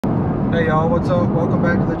Hey y'all, what's up? Welcome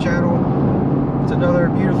back to the channel. It's another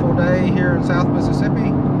beautiful day here in South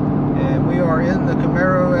Mississippi, and we are in the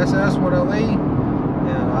Camaro SS 1LE.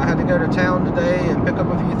 And I had to go to town today and pick up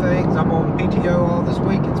a few things. I'm on PTO all this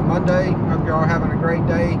week. It's Monday. Hope y'all are having a great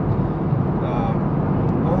day.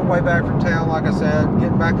 On the way back from town, like I said,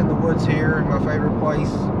 getting back in the woods here, my favorite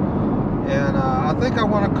place. And I think I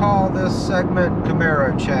want to call this segment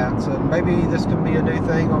Camaro Chats, and maybe this can be a new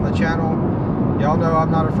thing on the channel. Y'all know I'm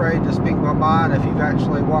not afraid to speak my mind. If you've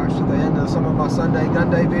actually watched to the end of some of my Sunday Gun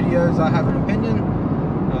Day videos, I have an opinion,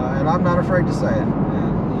 and I'm not afraid to say it.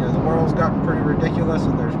 And, you know, the world's gotten pretty ridiculous,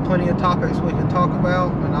 and there's plenty of topics we can talk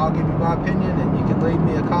about, and I'll give you my opinion, and you can leave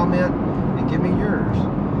me a comment and give me yours.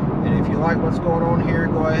 And if you like what's going on here,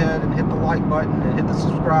 go ahead and hit the like button and hit the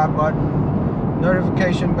subscribe button,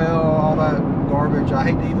 notification bell, all that garbage. I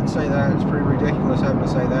hate to even say that. It's pretty ridiculous having to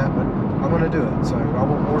say that, but I'm going to do it. So I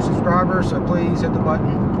want more subscribers, so please hit the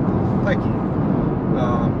button. Thank you.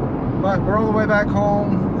 But we're on the way back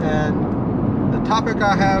home, and the topic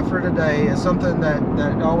I have for today is something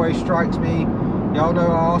that always strikes me. Y'all know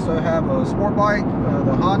I also have a sport bike,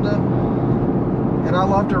 the Honda, and I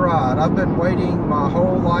love to ride. I've been waiting my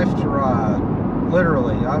whole life to ride,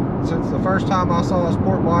 literally. Since the first time I saw a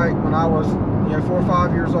sport bike when I was 4 or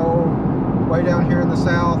 5 years old, way down here in the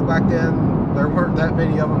South. Back then there weren't that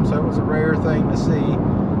many of them, so it was a rare thing to see.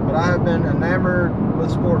 But I have been enamored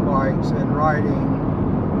with sport bikes and riding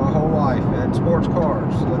my whole life, and sports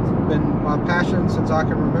cars. It's been my passion since I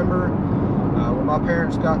can remember. When my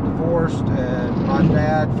parents got divorced and my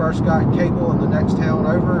dad first got cable in the next town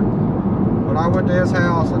over, when I went to his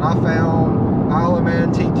house and I found Isle of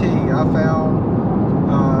Man TT, I found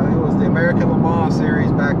it was the American Le Mans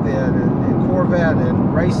series back then, and Corvette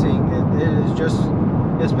and racing, and it is just,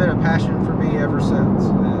 it's been a passion for me ever since.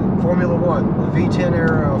 And Formula One, the V10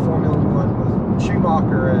 era of Formula One with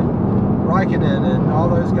Schumacher and Raikkonen and all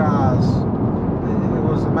those guys, it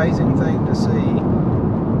was an amazing thing to see.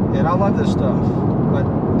 And I love this stuff. But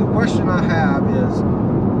the question I have is,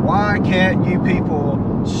 why can't you people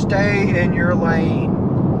stay in your lane?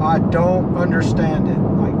 I don't understand it.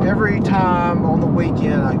 Like, every time on the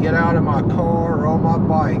weekend I get out of my car or on my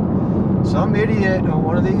bike, some idiot on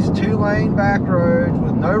one of these 2-lane back roads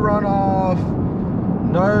with no runoff,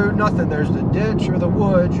 no nothing. There's the ditch or the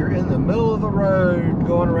woods. You're in the middle of the road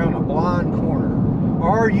going around a blind corner.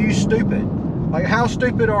 Are you stupid? Like, how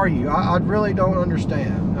stupid are you? I really don't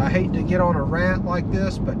understand. I hate to get on a rant like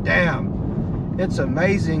this, but damn, it's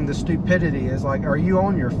amazing the stupidity. Is like, are you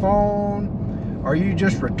on your phone? Are you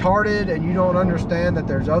just retarded and you don't understand that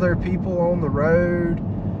there's other people on the road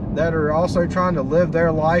that are also trying to live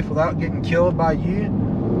their life without getting killed by you?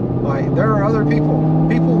 Like, there are other people.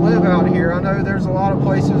 People live out here. I know there's a lot of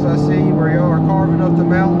places I see where y'all are carving up the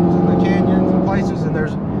mountains and the canyons and places, and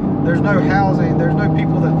there's no housing, there's no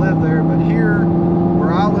people that live there. But here,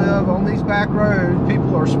 where I live, on these back roads,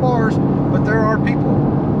 people are sparse, but there are people.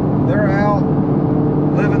 They're out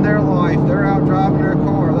living their life. They're out driving their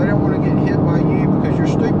car. They don't want to get hit by you because you're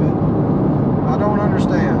stupid. I don't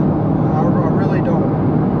understand. I really don't.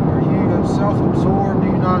 Are you self-absorbed? Do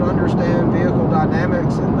you not understand vehicle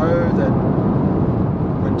dynamics and know that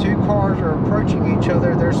when two cars are approaching each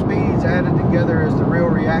other, their speeds added together is the real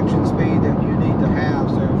reaction speed that you need to have?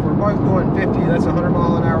 So if we're both going 50, that's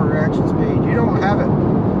 100-mile-an-hour reaction speed. You don't have it.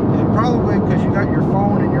 And probably because you got your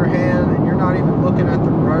phone in your hand and you're not even looking at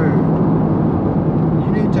the road.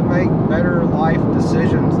 You need to make better life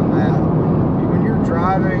decisions than that. When you're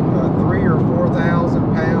driving a 3,000 or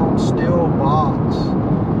 4,000 pound steel box,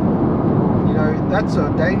 you know, that's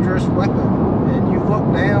a dangerous weapon. And you look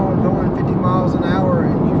down going 50 miles an hour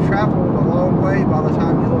and you've traveled a long way by the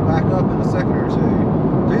time you look back up in a second or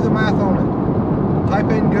two. Do the math on it.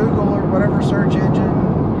 Type in Google or whatever search engine,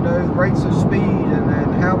 you know, rates of speed and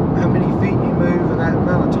how many feet you move in that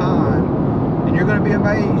amount of time, and you're going to be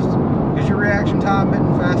amazed. Because your reaction time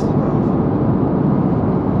isn't fast enough.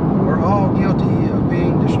 We're all guilty of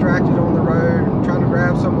being distracted on the road and trying to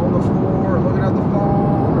grab something on the floor or looking at the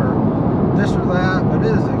phone or this or that, but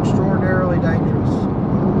it is extraordinarily dangerous.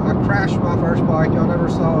 I crashed my first bike. Y'all never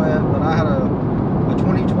saw it, but I had a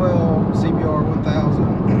 2012 CBR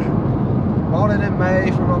 1000. Bought it in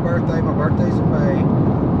May for my birthday. My birthday's in May.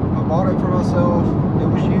 I bought it for myself. It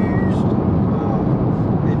was used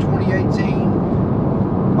in 2018.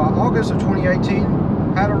 By August of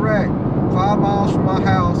 2018, had a wreck 5 miles from my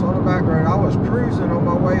house on a back road. I was cruising on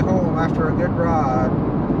my way home after a good ride,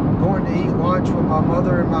 going to eat lunch with my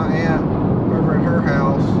mother and my aunt over at her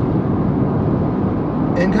house,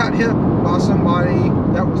 and got hit by somebody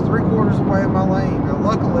that was 3/4 away in my lane. Now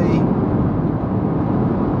luckily,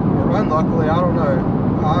 or unluckily, I don't know,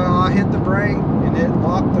 I I hit the brake and it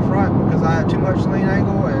locked the front because I had too much lean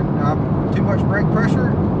angle and too much brake pressure,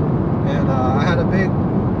 and I had a big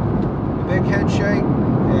head shake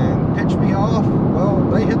and pitched me off. Well,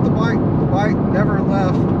 they hit the bike. The bike never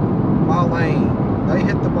left my lane. They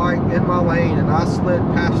hit the bike in my lane and I slid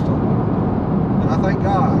past them. And I thank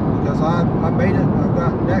God, because I made it. I've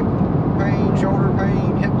got neck pain, shoulder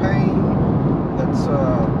pain, hip pain. That's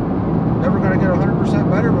never going to get 100%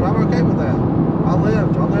 better, but I'm okay with that. I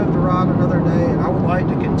lived to ride another day, and I would like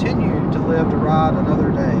to continue to live to ride another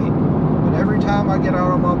day. But every time I get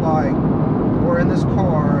out on my bike or in this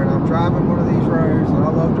car and I'm driving one of these roads that I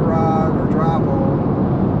love to ride or drive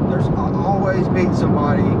on, I always meet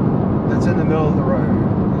somebody that's in the middle of the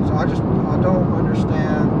road. So I don't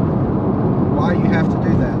understand why you have to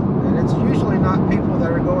do that. And it's usually not people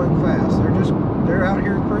that are going fast. They're out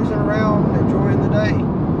here cruising around, enjoying the day.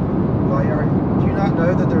 Like, do you not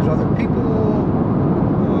know that there's other people?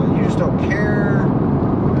 You just don't care.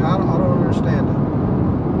 I mean, I don't understand it.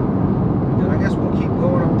 And I guess we'll keep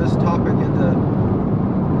going on this topic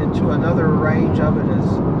into another range of it is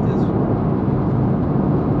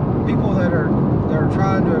people that are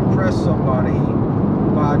trying to impress somebody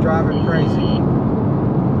by driving crazy.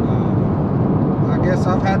 I guess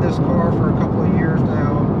I've had this car for a couple of years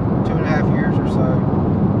now, 2.5 years or so,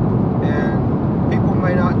 and people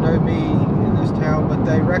may not know me in this town, but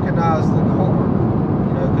they recognize the car,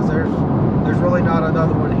 you know, because there's really not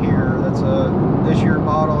another one here that's a this year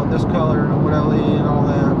model and this color and a 1LE and all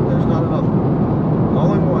that. There's not another one,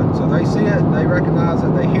 only one. So they see it, they recognize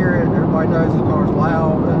it, they hear it, everybody knows the car's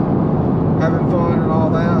loud and having fun and all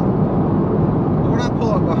that. But when I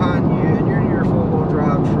pull up behind you and you're in your four-wheel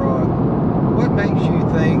drive truck, what makes you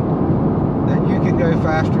think that you can go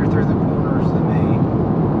faster through the corners than me?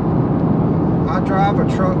 I drive a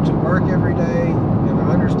truck to work every day, and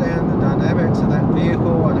I understand the dynamics of that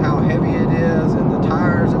vehicle and how heavy it is and the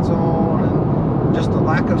tires it's on and just the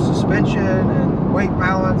lack of suspension and weight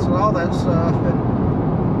balance and all that stuff.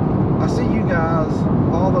 And I see you guys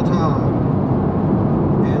all the time,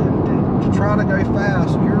 and to try to go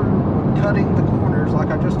fast, you're cutting the corners like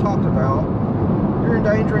I just talked about. You're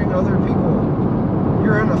endangering other people.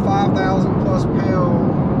 You're in a 5,000 plus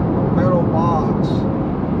pound metal box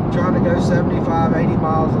trying to go 75, 80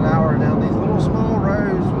 miles an hour down these little small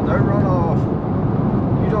roads with no runoff.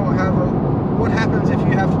 You don't have what happens if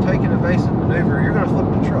you have to take an evasive maneuver? You're going to flip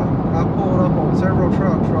the truck. I pulled up on several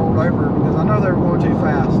trucks rolled over because I know they were going too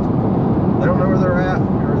fast. They don't know where they're at,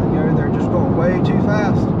 or they're just going way too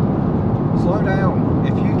fast. Slow down.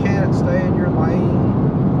 If you can't stay in your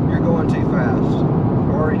lane, you're going too fast,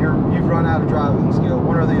 or you've run out of driving skill,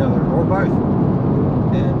 one or the other, or both.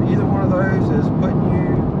 And either one of those is putting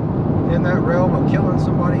you in that realm of killing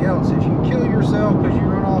somebody else. If you kill yourself because you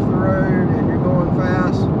run off the road and you're going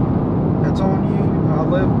fast, that's on you. I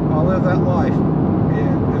live that life.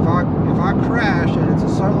 And if I crash and it's a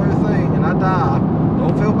solo thing and I die,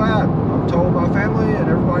 don't feel bad. I've told my family and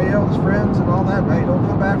everybody else, friends and all that, hey, don't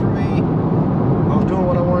feel bad for me. I was doing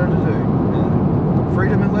what I wanted to do. And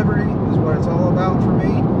freedom and liberty is what it's all about for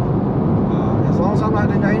me. As long as I'm not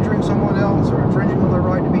endangering someone else or infringing on their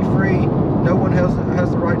right to be free, no one has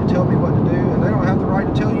the right to tell me what to do, and they don't have the right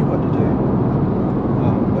to tell you what to do.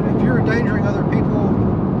 But if you're endangering other people,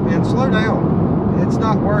 man, slow down. It's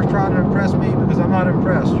not worth trying to impress me because I'm not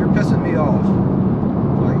impressed. You're pissing me off.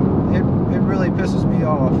 Like, it really pisses me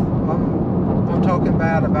off. I'm talking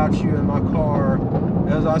bad about you in my car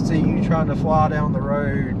as I see you trying to fly down the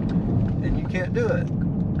road, and you can't do it.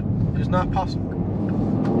 It's not possible.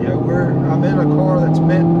 You know, I'm in a car that's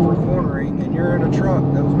meant for cornering, and you're in a truck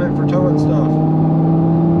that was meant for towing stuff.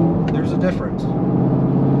 There's a difference.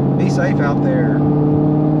 Be safe out there.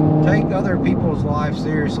 Take other people's lives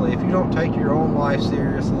seriously. If you don't take your own life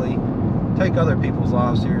seriously, take other people's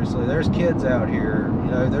lives seriously. There's kids out here,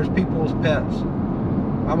 you know, there's people's pets.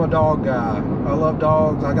 I'm a dog guy. I love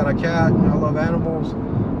dogs. I got a cat, and I love animals.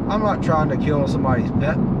 I'm not trying to kill somebody's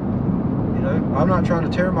pet. You know, I'm not trying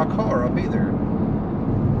to tear my car up either.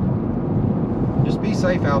 Just be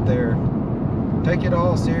safe out there. Take it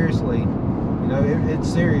all seriously. You know, it's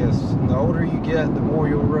serious. And the older you get, the more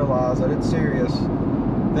you'll realize that it's serious.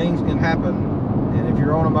 Things can happen. And if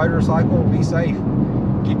you're on a motorcycle, be safe.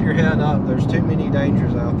 Keep your head up. There's too many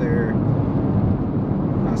dangers out there.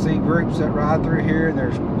 I see groups that ride through here, and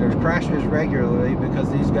there's crashes regularly because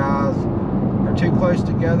these guys are too close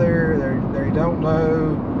together. They don't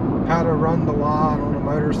know how to run the line on a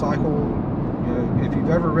motorcycle. You know, if you've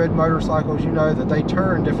ever ridden motorcycles, you know that they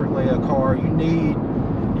turn differently. A car, you need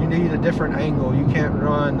a different angle. You can't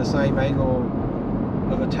run the same angle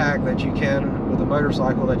of attack that you can with a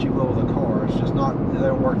motorcycle that you will with a car. It's just not, they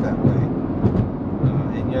don't work that way.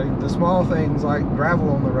 And you know, the small things like gravel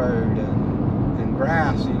on the road and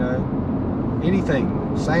grass, you know,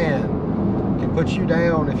 anything, sand, can put you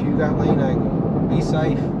down if you got lean angle. Be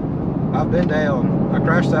safe. I've been down. I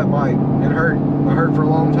crashed that bike. It hurt. I hurt for a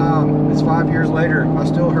long time. It's 5 years later. I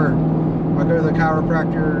still hurt. I go to the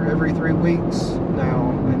chiropractor every 3 weeks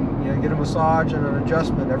now, and you know, get a massage and an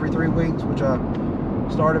adjustment every 3 weeks, which I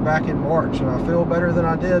started back in March, and I feel better than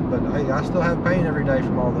I did. But hey, I still have pain every day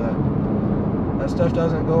from all that. That stuff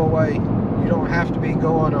doesn't go away. You don't have to be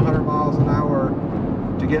going 100 miles an hour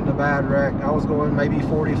to get in a bad wreck. I was going maybe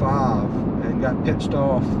 45 and got pitched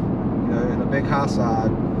off, you know, in a big high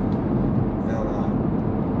side.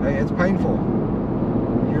 And hey, it's painful.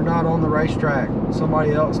 You're not on the racetrack.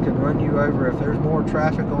 Somebody else can run you over. If there's more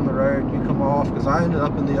traffic on the road, you come off, because I ended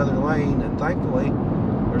up in the other lane, and thankfully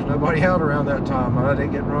there's nobody out around that time, and I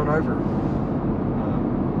didn't get run over.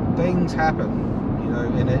 Things happen, you know,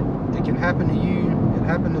 and it can happen to you, it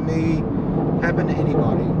happened to me, it happened to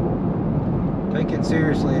anybody. Take it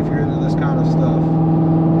seriously if you're into this kind of stuff.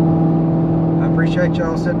 I appreciate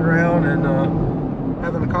y'all sitting around and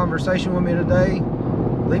having a conversation with me today.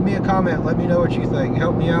 Leave me a comment, let me know what you think.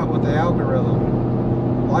 Help me out with the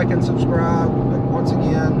algorithm. Like and subscribe. But once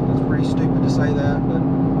again, it's pretty stupid to say that, but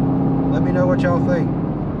let me know what y'all think.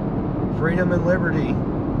 Freedom and liberty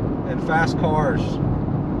and fast cars.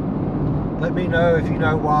 Let me know if you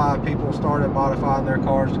know why people started modifying their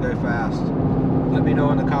cars to go fast. Let me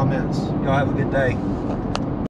know in the comments. Y'all have a good day.